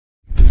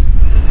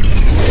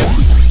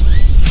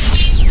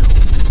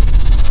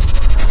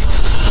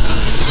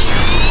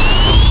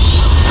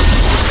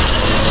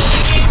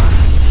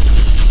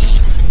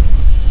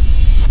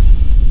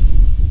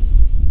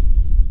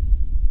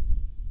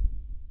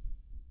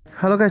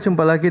Halo guys,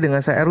 jumpa lagi dengan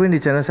saya Erwin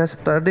di channel saya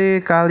seperti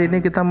kali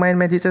ini kita main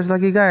Magic Chess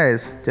lagi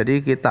guys. Jadi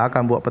kita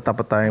akan buat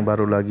peta-peta yang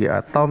baru lagi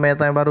atau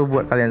meta yang baru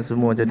buat kalian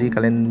semua. Jadi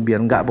kalian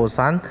biar nggak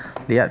bosan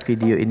lihat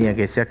video ini ya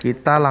guys ya.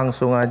 Kita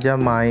langsung aja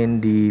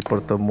main di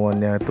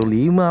pertemuannya itu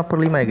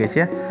 5/5 ya guys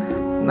ya.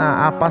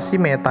 Nah, apa sih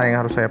meta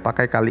yang harus saya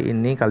pakai kali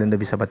ini? Kalian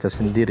udah bisa baca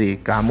sendiri.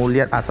 Kamu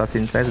lihat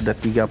assassin saya sudah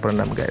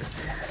 3/6 guys.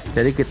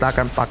 Jadi kita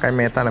akan pakai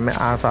meta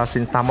namanya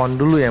assassin summon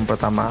dulu yang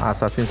pertama.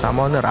 Assassin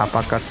summoner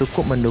apakah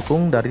cukup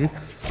mendukung dari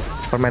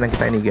permainan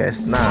kita ini guys.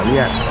 Nah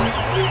lihat,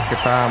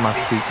 kita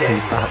masih di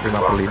tahap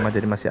 5/5,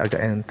 jadi masih agak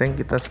enteng.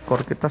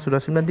 Skor kita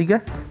sudah 93.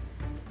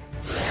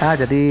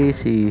 Jadi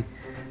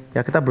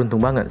kita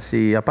beruntung banget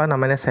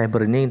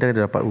cyber ini kita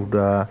dapat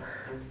udah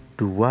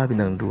 2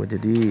 bintang 2.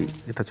 Jadi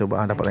kita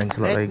coba dapat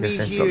Lancelot lagi guys.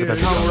 Lancelot kita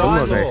bintang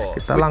 2 guys.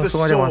 Kita langsung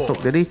aja masuk.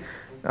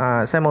 Jadi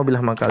saya mau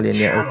bilang sama kalian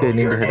ya, oke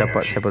ini udah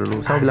dapat cyber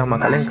dulu. Saya mau bilang sama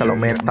kalian kalau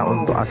meta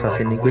untuk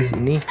assassin ini guys,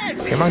 ini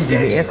memang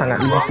gimmicknya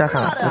sangat lincah,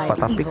 sangat cepat,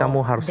 tapi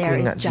kamu harus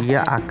ingat dia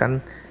akan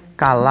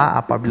kalah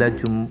apabila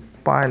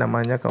jumpa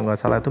namanya, kalau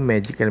nggak salah itu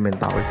magic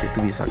elementalis,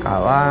 itu bisa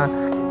kalah.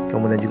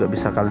 Kemudian juga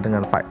bisa kalah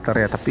dengan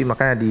fighter ya, tapi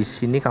makanya di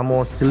sini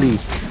kamu harus jeli.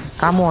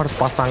 Kamu harus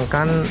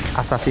pasangkan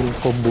assassin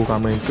combo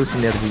kamu itu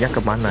sinerginya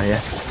kemana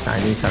ya. Nah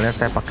ini misalnya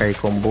saya pakai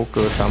combo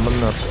ke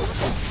summoner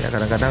ya,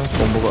 kadang-kadang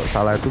combo kok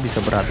salah itu bisa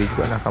berapi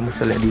juga. Nah kamu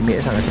bisa lihat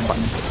damage sangat cepat,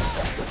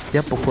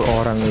 dia pukul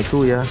orang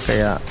itu ya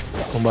kayak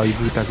membabi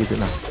buta gitu.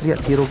 Nah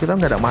lihat hero kita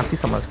nggak ada mati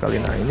sama sekali.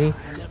 Nah ini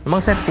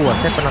memang saya puas,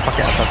 saya pernah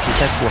pakai assassin,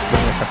 saya puas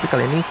banget. Tapi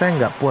kali ini saya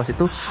nggak puas,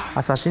 itu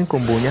assassin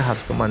kombonya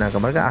harus kemana.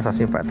 Kemarin kan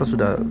assassin fighter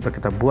sudah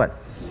kita buat.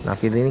 Nah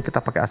kali ini kita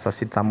pakai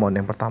assassin summon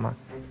yang pertama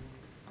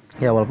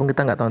ya, walaupun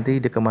kita nggak tahu nanti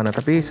dia kemana,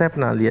 tapi saya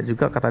pernah lihat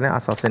juga katanya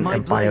assassin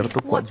empire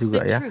tuh kuat juga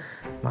ya.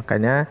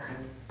 Makanya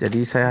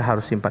jadi saya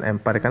harus simpan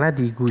empire, karena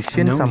di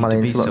Gusion sama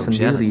Lancelot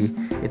sendiri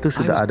itu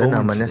sudah ada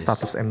namanya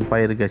status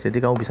empire guys. Jadi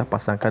kamu bisa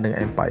pasangkan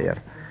dengan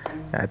empire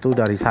ya, itu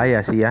dari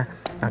saya sih ya.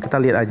 Nah kita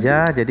lihat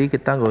aja, jadi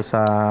kita nggak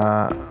usah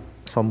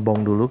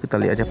sombong dulu,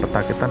 kita lihat aja peta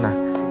kita. Nah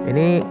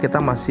ini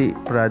kita masih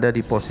berada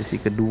di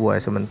posisi kedua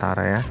ya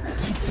sementara ya.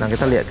 Nah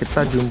kita lihat,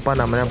 kita jumpa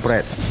namanya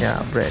Brad ya,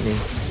 Brad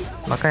nih.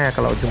 Makanya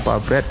kalau jumpa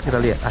Brad kita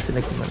lihat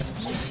hasilnya gimana.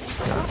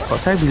 Nah kalau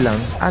saya bilang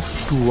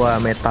dua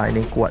meta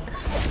ini kuat,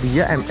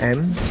 dia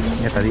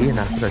ya tadi.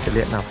 Nah kita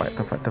lihat, nah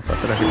fighter kita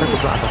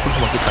kebetulan assassin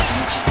semua kita.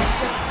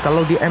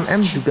 Kalau di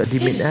juga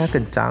dimana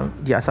kencang,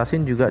 di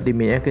assassin juga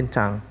dimana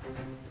kencang.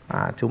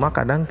 Nah cuma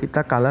kadang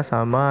kita kalah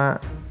sama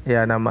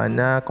ya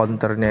namanya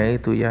counternya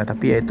itu ya,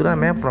 tapi ya itu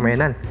namanya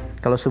permainan.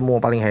 Kalau semua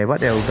paling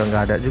hebat ya udah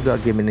nggak ada juga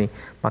game ini.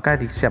 Maka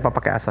siapa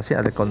pakai assassin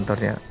ada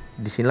counternya.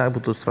 Di sinilah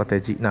butuh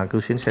strategi. Nah,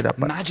 Gusion saya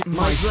dapat.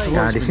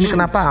 Nah, di sini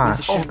kenapa?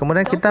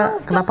 Kemudian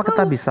kenapa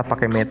kita bisa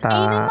pakai meta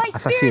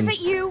assassin?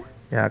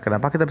 Ya,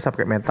 kenapa kita bisa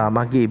pakai meta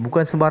magi?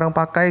 Bukan sembarang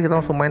pakai kita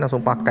langsung main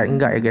langsung pakai,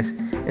 enggak ya guys.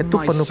 Itu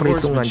penuh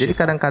perhitungan. Jadi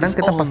kadang-kadang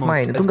kita pas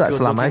main itu nggak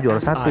selamanya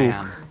juara 1.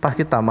 Pas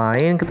kita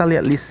main kita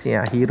lihat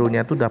listnya,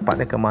 hero-nya tuh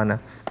dapatnya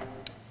kemana.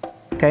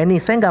 Kayak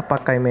ini saya nggak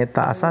pakai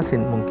meta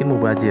assassin, mungkin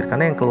mubazir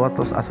karena yang keluar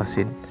terus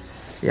assassin.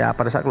 Ya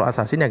pada saat keluar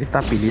assassin ya kita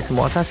pilih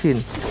semua assassin.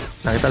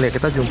 Nah kita lihat,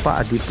 kita jumpa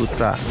Adi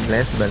Putra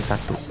nilai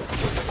 91.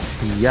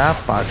 Dia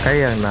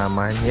pakai yang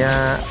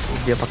namanya,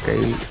 dia pakai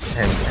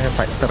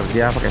fighter,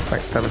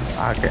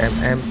 pakai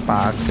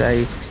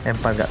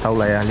M4 nggak tahu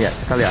lah ya. Lihat,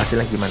 kita lihat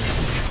hasilnya gimana.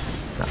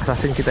 Nah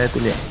assassin kita itu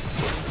lihat.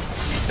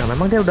 Nah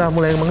memang dia udah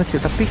mulai mengecil,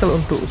 tapi kalau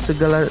untuk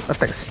segala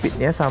attack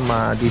speednya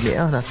sama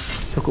DNL nah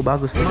cukup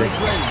bagus nih guys.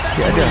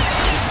 Dia ada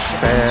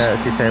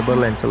si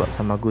cyber Lancelot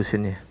sama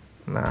Gusion ya.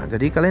 Nah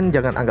jadi kalian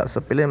jangan anggap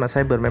sepele sama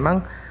cyber.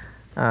 Memang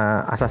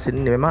assassin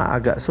ini memang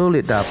agak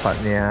sulit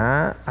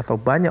dapatnya atau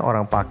banyak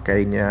orang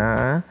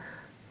pakainya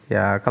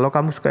ya. Kalau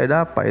kamu suka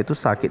dapat itu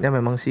sakitnya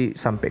memang sih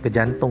sampai ke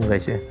jantung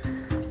guys ya.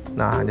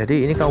 Nah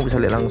jadi ini kamu bisa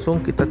lihat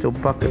langsung. Kita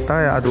coba,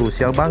 ya aduh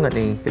sial banget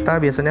nih.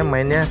 Kita biasanya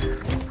mainnya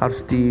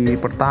harus di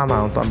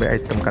pertama untuk ambil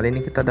item. Kali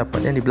ini kita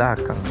dapatnya di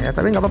belakang ya,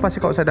 tapi nggak apa-apa sih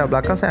kalau saya ada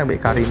belakang. Saya ambil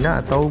Karina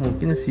atau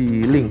mungkin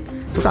si Link,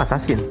 itu kan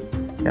assassin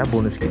ya,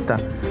 bonus kita.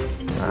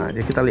 Nah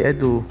jadi kita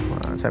lihat itu,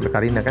 saya ambil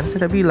Karina kan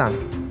saya udah bilang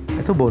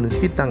itu bonus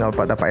kita, nggak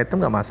apa dapat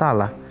item nggak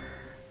masalah.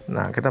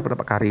 Nah kita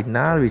dapat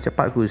Karina lebih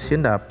cepat,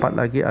 Gusion dapat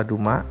lagi.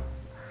 Aduh mak,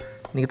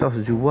 ini kita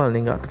harus jual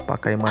nih, nggak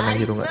terpakai, mana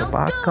hero nggak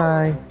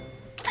terpakai.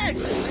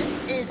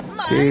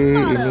 Oke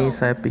ini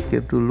saya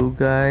pikir dulu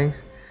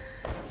guys.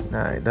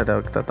 Nah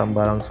kita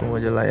tambah langsung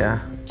aja lah ya.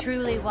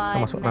 Kita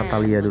masuk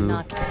Natalia dulu.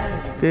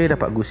 Oke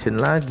dapat Gusion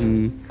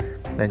lagi,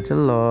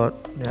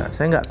 Lancelot ya.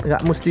 Saya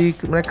nggak mesti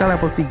mereka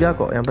level 3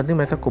 kok, yang penting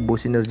mereka combo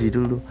sinergi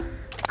dulu.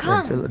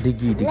 Lancelot,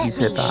 Digi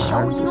saya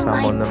tahan untuk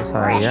summoner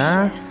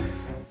saya.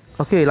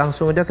 Oke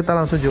langsung aja kita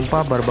langsung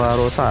jumpa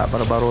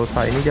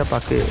Barbarossa ini dia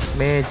pakai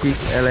magic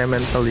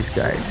elementalist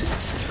guys.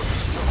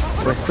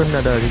 Western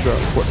ada juga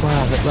kuat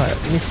banget lah.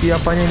 Ini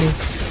siapanya nih,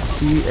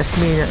 si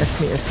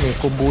Esme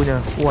kombonya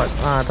kuat.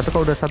 Tapi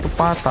kalau udah satu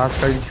patah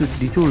sekali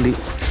diculik,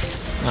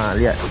 nah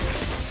lihat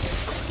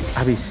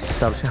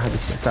seharusnya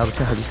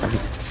habis.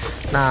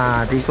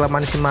 Nah di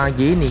kelemahan si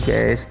magi ini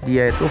guys,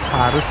 dia itu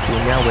harus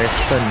punya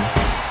Western.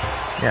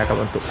 Ya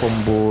kalau untuk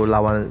combo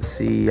lawan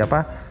si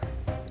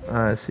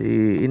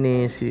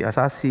si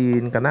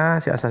assassin, karena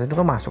si assassin itu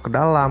kan masuk ke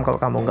dalam. Kalau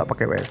kamu nggak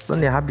pakai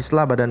western ya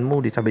habislah badanmu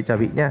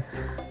dicabik-cabiknya.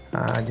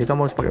 Jika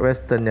mau harus pakai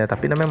western ya,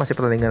 tapi namanya masih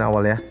pertandingan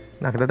awal ya.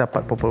 Nah kita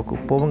dapat popol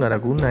kupo nggak ada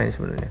guna ini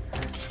sebenarnya.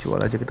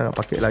 Jual aja, kita nggak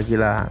pakai lagi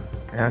lah.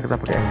 Ya kita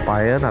pakai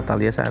Empire,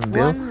 Natalia saya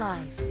ambil.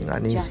 Nah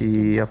ini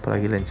si apa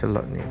lagi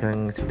Lancelot nih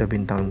kan sudah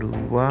bintang 2.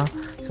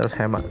 Saya harus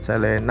hemat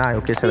Selena.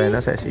 Oke, Selena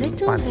saya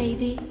simpan.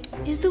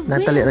 Nah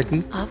kita lihat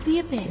lagi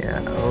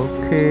ya.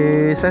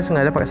 Oke, saya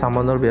sengaja pakai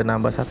summoner biar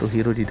nambah satu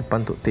hero di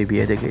depan untuk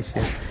TB aja guys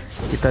ya.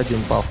 Kita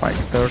jumpa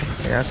fighter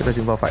ya, kita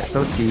jumpa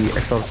fighter si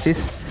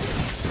exorcist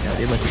ya,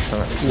 dia masih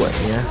sangat kuat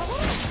ya.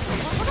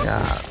 Ya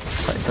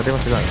fighter dia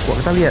masih sangat kuat.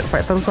 Kita lihat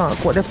fighter sangat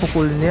kuat, dia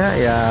pukulnya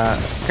ya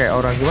kayak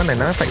orang gimana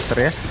namanya fighter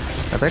ya.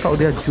 Katanya kalau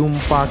dia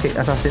jumpa kayak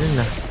assassin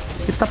ini, nah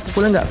kita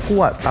pukulnya nggak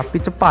kuat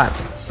tapi cepat.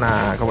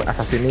 Nah kalau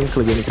assassin ini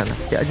kelebihan di sana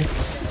ya aja.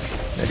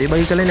 Jadi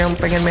bagi kalian yang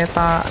pengen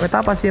meta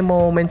apa sih,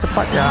 mau main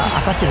cepat ya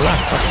assassin lah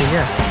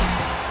pastinya.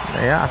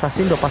 Nah ya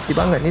assassin udah pasti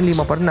banget. Ini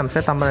 5/6,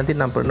 saya tambah nanti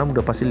 6/6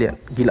 udah pasti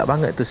lihat. Gila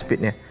banget tuh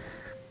speednya.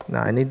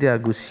 Nah ini dia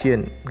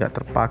Gusion, nggak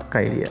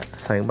terpakai dia,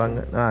 sayang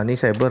banget. Nah ini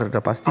Saber udah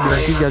pasti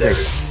bintang 3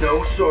 guys.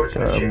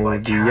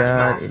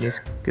 Kemudian ini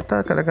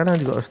kita kadang-kadang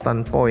juga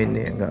stun point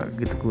ya, nggak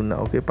gitu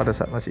guna. Oke, pada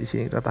saat masih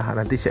sini kita tahan.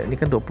 Nanti set ini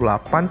kan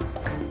 28,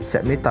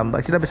 set ini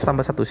tambah, kita bisa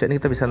tambah 1 set ini,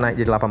 kita bisa naik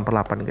jadi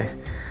 8/8 guys.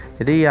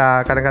 Jadi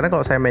ya kadang-kadang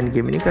kalau saya main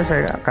game ini kan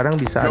saya kadang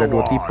bisa ada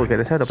 2 tipe,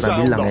 kayak saya udah pernah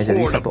bilang ya.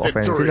 Jadi satu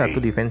ofensif, satu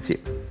defensif.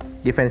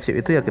 Defensif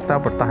itu ya kita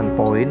bertahan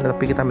poin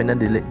tapi kita mainan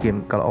di late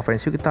game. Kalau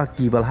ofensif kita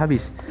gibal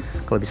habis.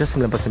 Kalau bisa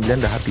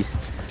 9/9 udah habis.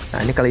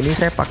 Nah ini kali ini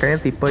saya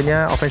pakainya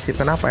tipenya ofensif.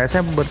 Kenapa ya?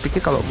 Saya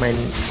berpikir kalau main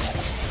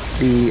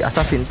di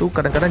assassin tuh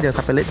kadang-kadang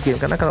jangan sampai late game,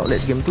 karena kalau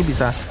late game tuh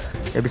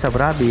bisa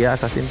berabi ya.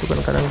 Assassin tuh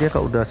kadang-kadang dia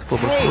kalau udah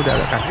 10/10 udah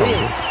agak kacau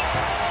tuh.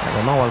 Nah,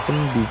 memang walaupun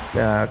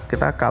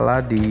kita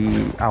kalah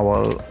di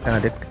awal,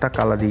 kita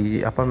kalah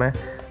di apa namanya,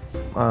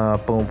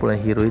 pengumpulan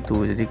hero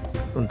itu, jadi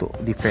untuk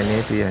defense-nya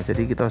itu ya,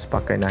 jadi kita harus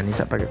pakai. Nah ini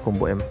saya pakai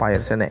combo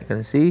Empire, saya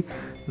naikkan si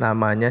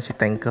namanya si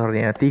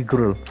tankernya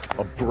Tigreal.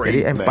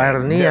 Jadi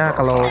Empire ini ya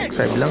kalau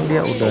saya bilang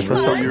dia udah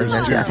cocok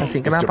dengan si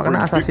assassin. Kenapa?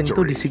 Karena assassin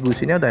itu di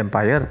Sigusinya udah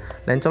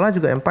Empire, Lancelot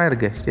juga Empire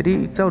guys,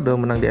 jadi kita udah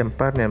menang di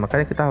Empire nya,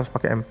 makanya kita harus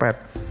pakai Empire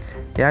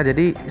ya.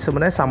 Jadi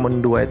sebenarnya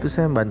summon 2 itu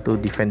saya bantu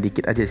defend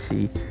dikit aja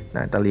sih.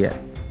 Nah kita lihat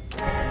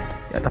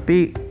ya,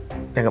 tapi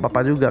ya nggak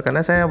apa-apa juga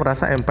karena saya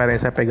merasa Empire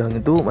yang saya pegang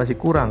itu masih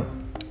kurang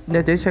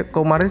ya. Jadi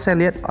kemarin saya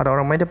lihat ada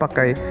orang main dia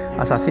pakai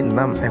assassin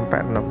 6,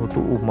 Empire 6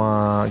 itu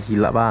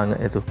gila banget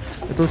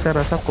itu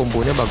saya rasa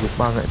kombonya bagus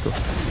banget itu.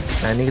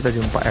 Nah ini kita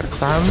jumpa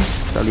Ersan,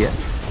 kita lihat.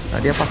 Nah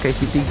dia pakai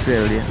City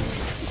Grail dia.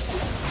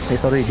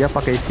 Dia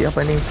pakai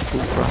siapa ini,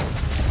 Supra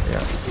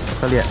ya,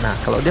 kita lihat. Nah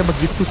kalau dia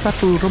begitu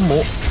satu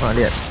remuk, nah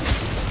lihat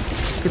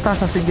kita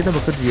assassin kita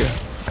bekerja.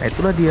 Nah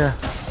itulah dia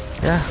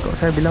ya. Kalau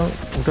saya bilang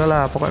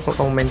udahlah, pokoknya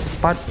kalau kamu main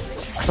cepat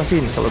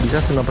assassin, kalau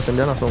bisa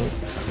 9/9 langsung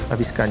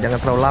habiskan,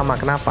 jangan terlalu lama.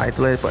 Kenapa?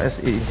 Itulah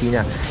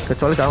intinya.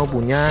 Kecuali kamu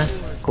punya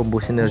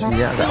combo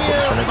sinerginya agak kuat,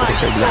 misalnya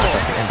ketika bilang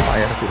assassin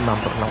Empire itu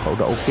 6/6, kalau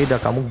udah oke dah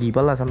kamu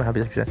gibal lah sampai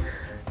habis-habisan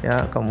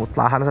ya, kamu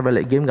tahan sampai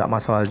late game nggak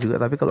masalah juga.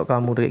 Tapi kalau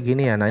kamu kayak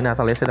gini ya, nah ini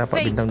Natalia saya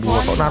dapat bintang 2.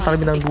 Kalau Natalia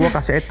bintang 2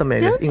 kasih item ya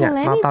guys. Ingat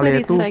Natalia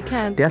itu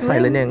dia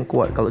silentnya yang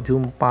kuat. Kalau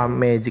jumpa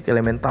magic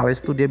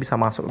elementalis itu dia bisa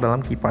masuk dalam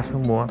kipas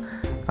semua.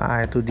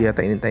 Nah itu dia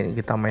teknik-teknik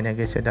kita mainnya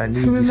guys ya. Dan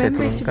ini saya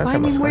turunkan, saya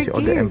masuk kasih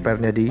order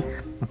Empire-nya di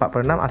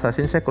 4/6,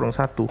 assassin saya kurang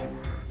 1.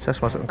 Saya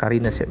harus masuk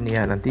Karina siap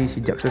nih ya. Nanti si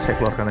Jackson saya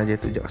keluarkan aja,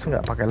 itu Jackson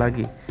nggak pakai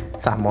lagi.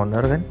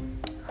 Summoner kan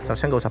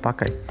seharusnya nggak usah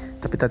pakai,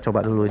 tapi kita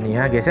coba dulu ini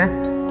ya guys ya.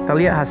 Kita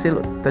lihat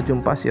hasil, kita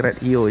jumpa si Red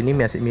Io ini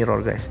masih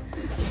mirror guys.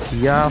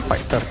 Dia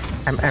fighter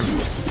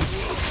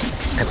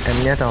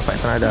MM-nya sama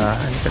fighter ada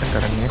ini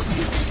kadang-kadangnya.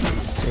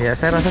 Ya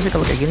saya rasa sih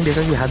kalau kayak gini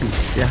biasanya habis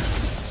ya.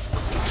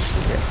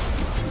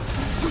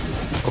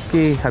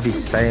 Oke,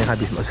 habis, saya yang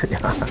habis maksudnya.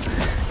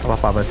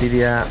 Apa-apa, berarti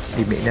dia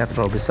damage-nya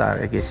terlalu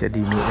besar ya guys ya,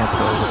 damage-nya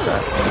terlalu besar.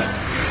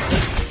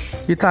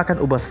 Kita akan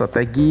ubah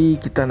strategi,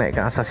 kita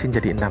naikkan assassin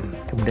jadi 6.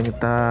 Kemudian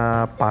kita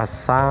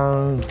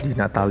pasang di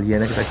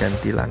Natalia, kita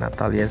gantilah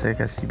Natalia, saya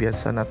kasih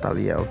biasa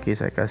Natalia. Oke,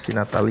 saya kasih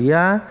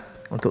Natalia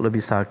untuk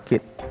lebih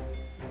sakit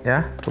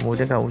ya.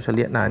 Kemudian kamu bisa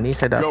lihat, nah ini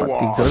saya dapat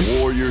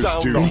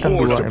 3 bintang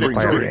 2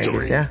 Empire ya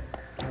guys ya.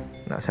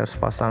 Nah saya harus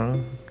pasang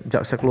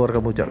Jak, saya keluar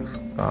kamu Jak,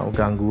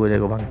 ganggu aja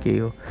kau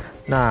bangke.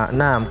 Nah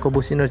 6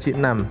 combo sinergi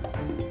 6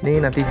 ini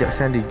nanti Jak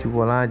saya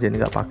dijual aja,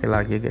 ini nggak pakai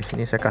lagi guys.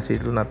 Ini saya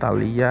kasih dulu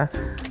Natalia.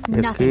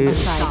 Oke,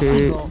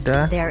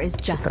 udah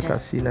kita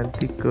kasih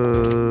nanti ke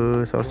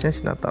source-nya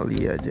si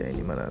Natalia aja. Ini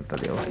mana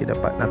Natalia? Oke,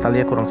 dapat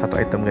Natalia kurang 1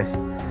 item guys.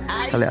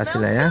 Kita lihat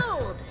hasilnya ya.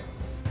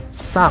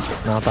 Sap,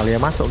 Natalia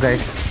masuk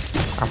guys.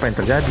 Apa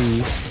yang terjadi?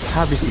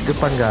 Habis di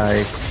depan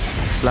guys,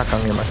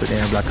 belakangnya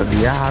maksudnya, belakang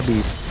dia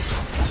habis.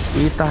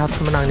 Kita harus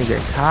menang nih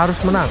guys,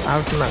 harus menang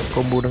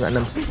combo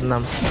dengan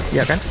 6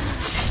 ya kan.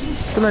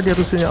 Itulah dia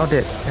rusuhnya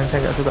Odet yang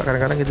saya nggak suka,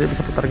 kadang-kadang gitu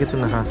bisa putar gitu.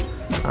 Nah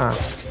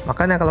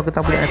makanya kalau kita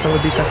punya item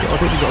lebih kasih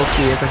Odet juga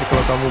oke ya. Kasih,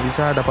 kalau kamu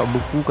bisa dapat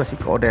buku kasih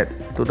ke Odet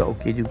itu udah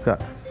oke juga.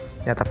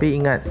 Ya tapi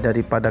ingat,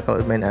 daripada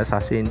kalau main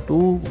assassin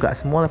itu gak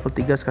semua level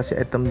 3 harus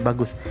kasih item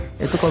bagus.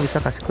 Itu kalau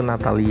bisa kasih ke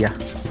Natalia.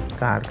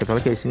 Nah,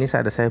 kecuali kayak sini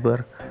saya ada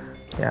cyber.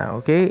 Ya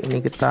oke, ini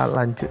kita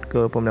lanjut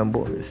ke pemenang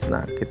bonus.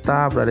 Nah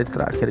kita berada di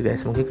terakhir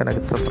guys. Mungkin karena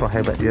kita terlalu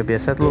hebat. Ya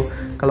biasa tuh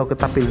kalau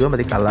kita pilih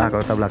berarti kalah,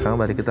 kalau kita belakang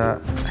berarti kita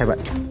hebat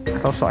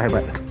atau sok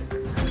hebat.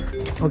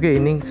 Oke,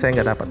 ini saya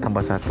nggak dapat tambah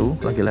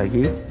 1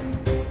 lagi-lagi.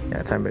 Ya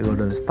sampai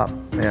golden stop.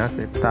 Ya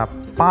kita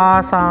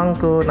pasang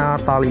ke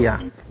Natalia.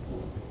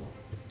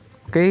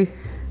 Oke,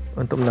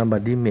 untuk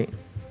menambah damage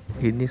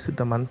ini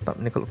sudah mantap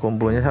nih. Kalau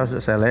kombonya harus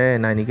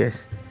Selena ini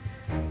guys.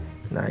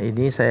 Nah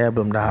ini saya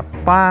belum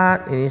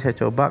dapat. Ini saya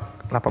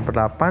coba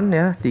 8/8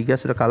 ya. 3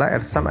 sudah kalah.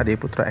 Ersam ada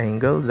putra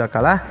Angel sudah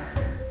kalah.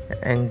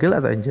 Angel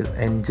atau Angel?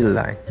 Angel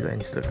lah.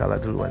 Angel sudah kalah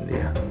duluan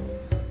dia.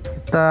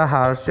 Kita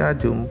harusnya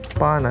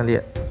jumpa. Nah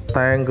lihat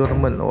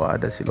Tangerman. Wah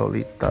ada si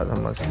Lolita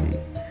sama si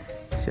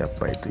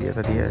siapa itu ya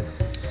tadi ya,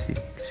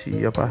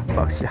 si apa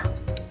Baksia.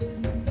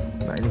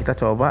 Nah ini kita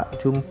coba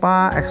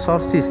jumpa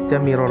Exorcist,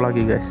 dia mirror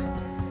lagi guys.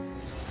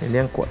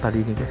 Ini yang kuat tadi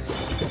nih guys.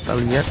 Kita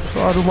lihat,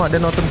 oh rumah ada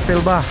Northern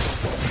Fail bah,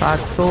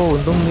 kacau.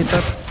 Untung kita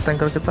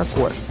tanker kita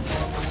kuat.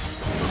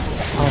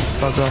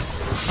 Astaga,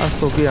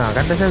 astaga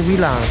kan tadi saya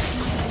bilang.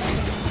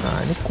 Nah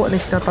ini kuat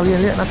nih si Natalia,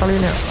 lihat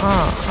Natalianya.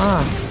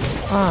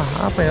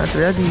 Apa yang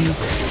terjadi?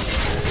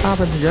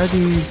 Apa yang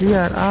terjadi?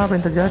 Lihat apa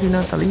yang terjadi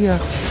Natalia.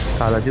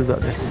 Kalah juga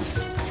guys.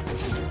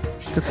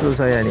 Kesel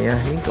saya nih ya.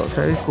 Ini kalau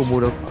saya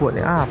combo udah kuat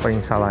nih, apa yang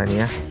salah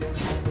nih ya?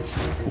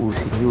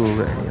 Pusing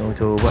juga nih. Oh,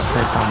 coba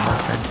saya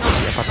tambahkan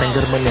siapa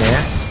Tangerman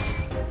ya.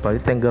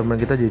 Berarti Tangerman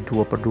kita jadi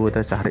 2/2. Kita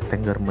cari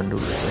Tangerman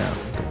dulu ya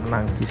untuk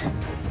menangkis.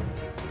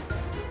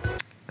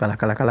 Kalah.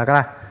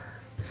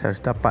 Saya harus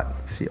dapat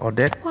si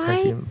Odette.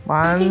 Saya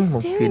simpan.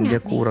 Mungkin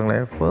dia kurang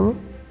level.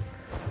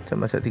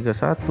 Cuma saya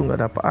 31 nggak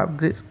dapat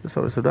upgrade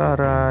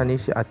saudara-saudara. Ini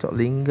si Acok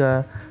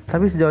Lingga.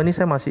 Tapi sejauh ini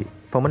saya masih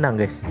pemenang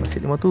guys.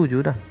 Masih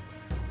 57 dah.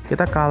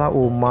 Kita kalah,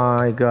 oh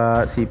my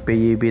god, si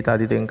PYB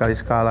tadi tuh yang kali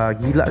skala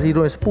gila sih,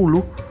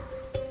 10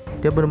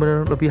 dia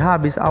benar-benar lebih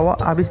habis.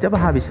 Habis dia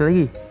apa habis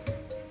lagi.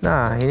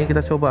 Nah ini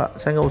kita coba,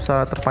 saya nggak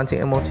usah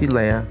terpancing emosi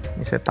lah ya.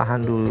 Ini saya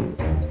tahan dulu.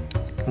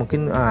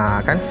 Mungkin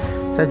kan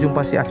saya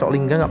jumpa si Acok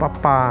Lingga nggak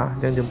apa-apa,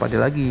 jangan jumpa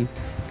dia lagi.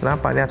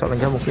 Kenapa ini Acok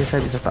Lingga mungkin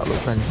saya bisa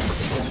taklukkan.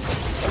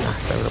 Nah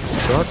saya udah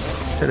sedot,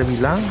 saya udah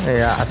bilang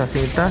ya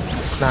assassin kita.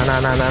 Nah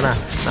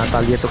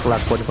Natalia tuh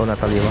kelakuan kau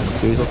Natalia bang.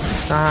 Oke kok.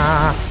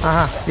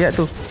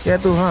 Lihat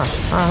tuh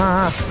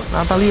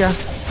Natalia.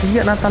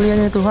 Lihat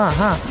Natalianya itu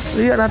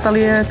lihat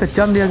Natalia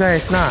kejam dia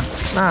guys. Nah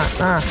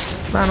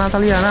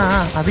Natalia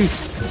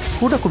habis.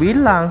 Udah aku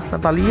bilang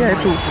Natalia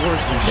itu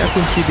ya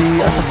kunci di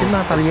assassin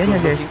Natalianya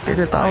guys. Dia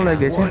udah tahu lah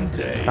guys ya.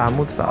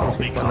 Kamu tuh tahu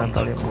simpan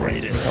Natalia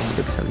guys. Kamu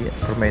udah bisa lihat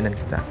permainan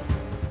kita.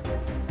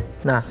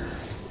 Nah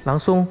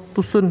langsung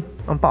tusun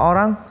 4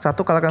 orang,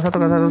 satu kalahkan satu,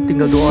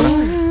 tinggal 2 orang.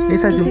 Ini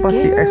saya jumpa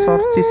si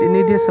Exorcist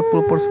ini, dia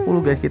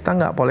 10/10 guys. Kita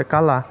nggak boleh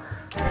kalah.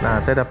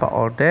 Nah saya dapat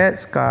Odette.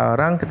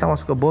 Sekarang kita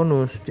masuk ke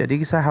bonus. Jadi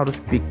saya harus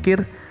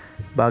pikir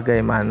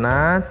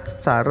bagaimana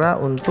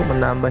cara untuk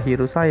menambah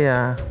hero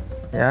saya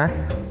ya.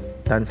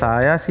 Dan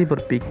saya sih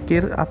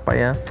berpikir apa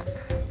ya,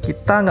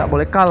 kita nggak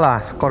boleh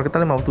kalah. Skor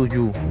kita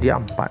 57, dia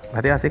 4.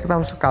 Berarti artinya kita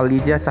harus sekali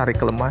dia cari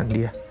kelemahan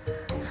dia.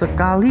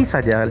 Sekali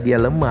saja dia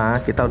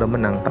lemah, kita udah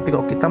menang. Tapi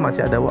kalau kita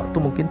masih ada waktu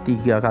mungkin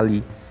 3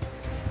 kali.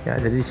 Ya,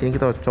 jadi di sini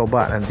kita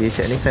coba nanti.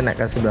 Ini saya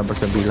naikkan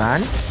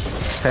 9/9.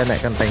 Saya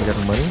naikkan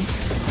Tangerman.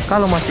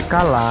 Kalau masih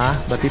kalah,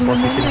 berarti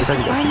posisi kita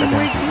juga harus kita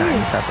ganti. Nah,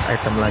 ini 1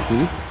 item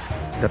lagi.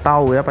 Udah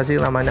tahu ya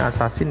pasti namanya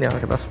assassin yang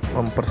kita harus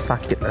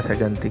mempersakit. Saya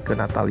ganti ke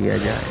Natalia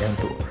aja.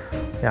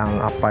 Yang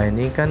apa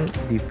ini kan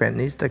defense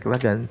ini kita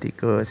ganti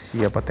ke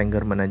siapa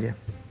Tangerman aja.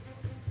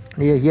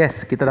 Iya,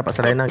 yes, kita dapat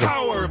Selena guys.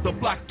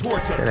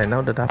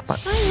 Selena udah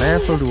dapat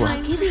level 2.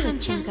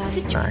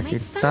 Nah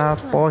kita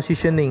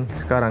positioning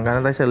sekarang, karena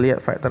tadi saya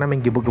lihat fighternya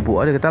main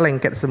gebuk-gebuk aja, kita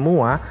lengket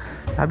semua,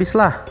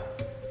 habislah.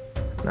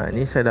 Nah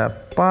ini saya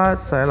dapat,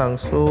 saya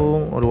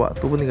langsung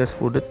waktu pun tinggal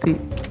 10 detik.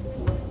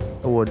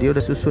 Oh dia udah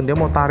susun, dia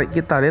mau tarik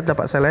kita, dia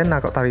dapat Selena.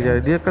 Kok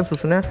tarik dia kan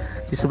susunnya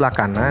di sebelah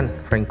kanan,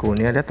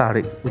 Franco-nya dia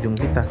tarik ujung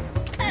kita.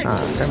 Nah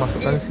saya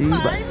masukkan si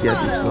Baksia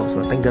di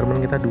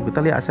Tangerman kita dulu,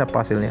 kita lihat siapa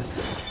hasilnya.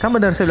 Kan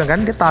benar saya bilang kan,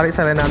 dia tarik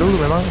Selena dulu.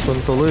 Memang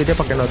Sontolo dia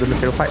pakai Northern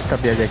Fail Fighter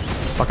dia guys,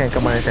 pakai yang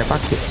kemarin saya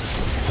pakai.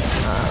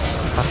 Nah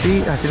tapi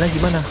hasilnya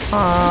gimana?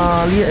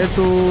 Lihat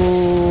itu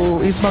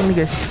imbang nih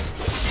guys,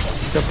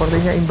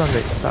 sepertinya imbang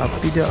guys.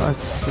 Tapi dia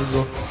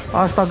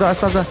astaga,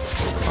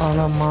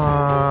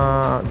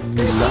 alamak,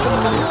 gila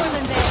dia.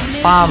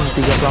 Pam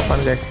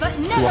 38 guys,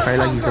 2 kali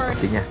lagi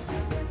sepertinya.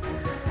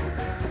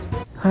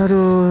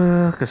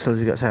 Aduh, kesel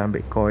juga saya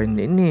ambil koin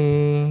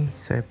ini.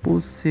 Saya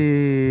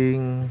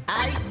pusing.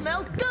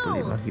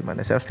 35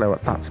 gimana? Saya harus lewat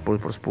tahap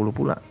 10/10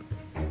 pula.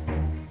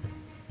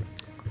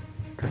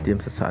 Terdiam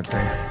sesaat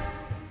saya.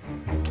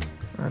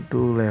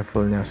 Aduh,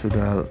 levelnya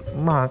sudah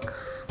max.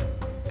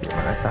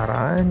 Gimana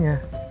caranya?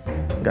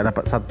 Nggak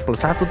dapat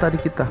 1+1 tadi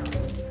kita.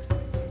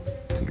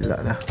 Gila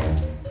dah.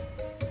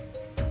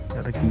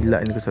 Ada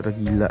gila ini, sudah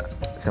gila.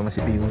 Saya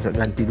masih bingung. Saya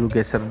ganti dulu,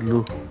 geser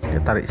dulu.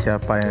 Dia tarik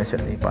siapa yang shot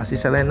nih? Pasti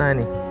Selena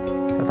nih.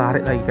 Kita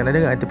tarik lagi karena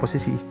dia nggak ganti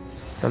posisi.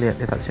 Kita lihat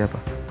dia tarik siapa.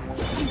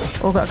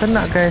 Oh nggak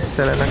kena guys.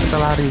 Selena kita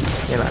lari.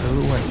 Ngelak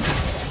dulu kan.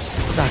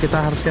 Nah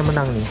kita harusnya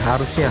menang nih.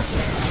 Harusnya.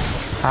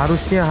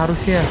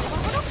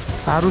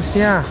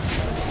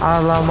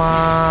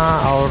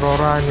 Alamak,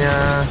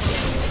 Auroranya.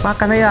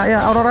 Makan ya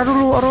Aurora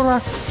dulu,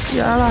 Aurora.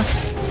 Ya Allah.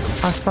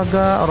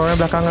 Astaga, Aurora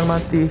belakangan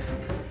mati.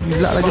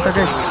 Gila lah kita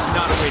guys.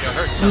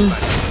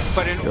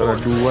 Juara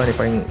 2 nih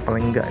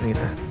paling enggak nih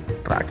kita.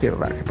 Terakhir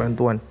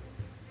penentuan.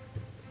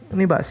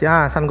 Ini Mbak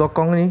San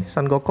Gokong nih,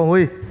 San Gokong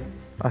woi.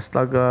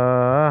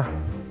 Astaga.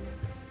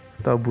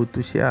 Kita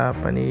butuh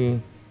siapa nih?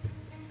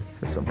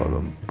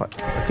 144.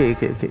 Oke.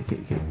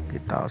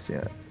 Kita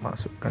harusnya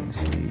masukkan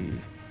si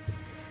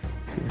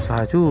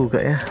usaha juga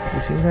ya.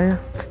 Pusing saya.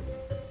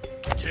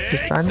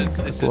 Pesan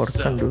kita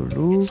keluarkan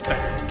dulu.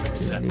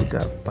 Ini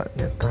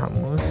dapatnya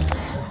tamus.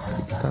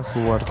 Kita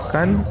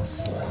keluarkan.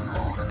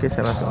 Oke,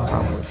 saya langsung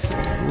tamus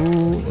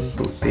dulu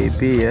untuk TB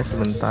ya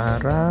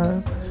sementara.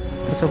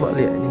 Kita coba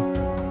lihat nih.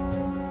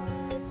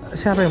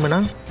 Siapa yang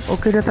menang?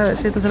 Oke, dia tarik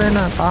situ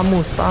Selena.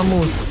 Tamus.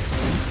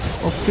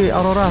 Oke,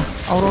 Aurora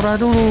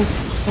dulu.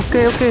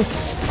 Oke.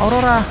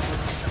 Aurora.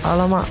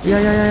 Alamak. Ya.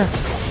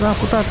 Nah,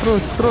 putar terus.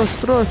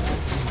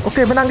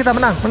 Oke, kita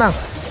menang.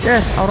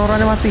 Yes,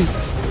 Auroranya mati.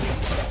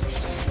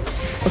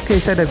 Oke,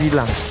 saya udah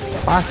bilang.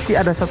 Pasti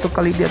ada satu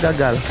kali dia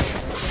gagal.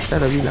 Saya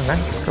udah bilang kan,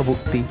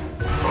 kebukti.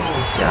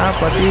 Ya,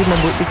 berarti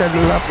membuktikan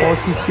adalah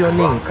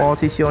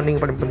positioning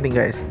paling penting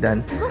guys.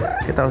 Dan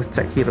kita harus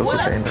cek hero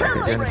kita yang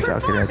terakhir. Dan kita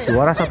akhirnya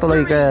juara satu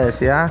lagi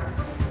guys ya.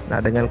 Nah,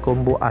 dengan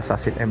combo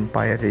Assassin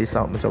Empire. Jadi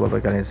selamat mencoba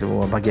bagi kalian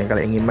semua. Bagi yang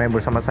kalian ingin main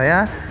bersama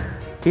saya,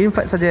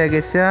 invite saja ya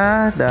guys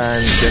ya.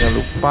 Dan jangan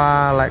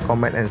lupa like,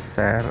 comment, and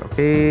share.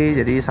 Oke,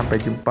 jadi sampai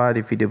jumpa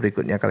di video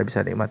berikutnya. Kalian bisa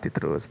nikmati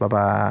terus. Bye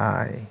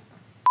bye.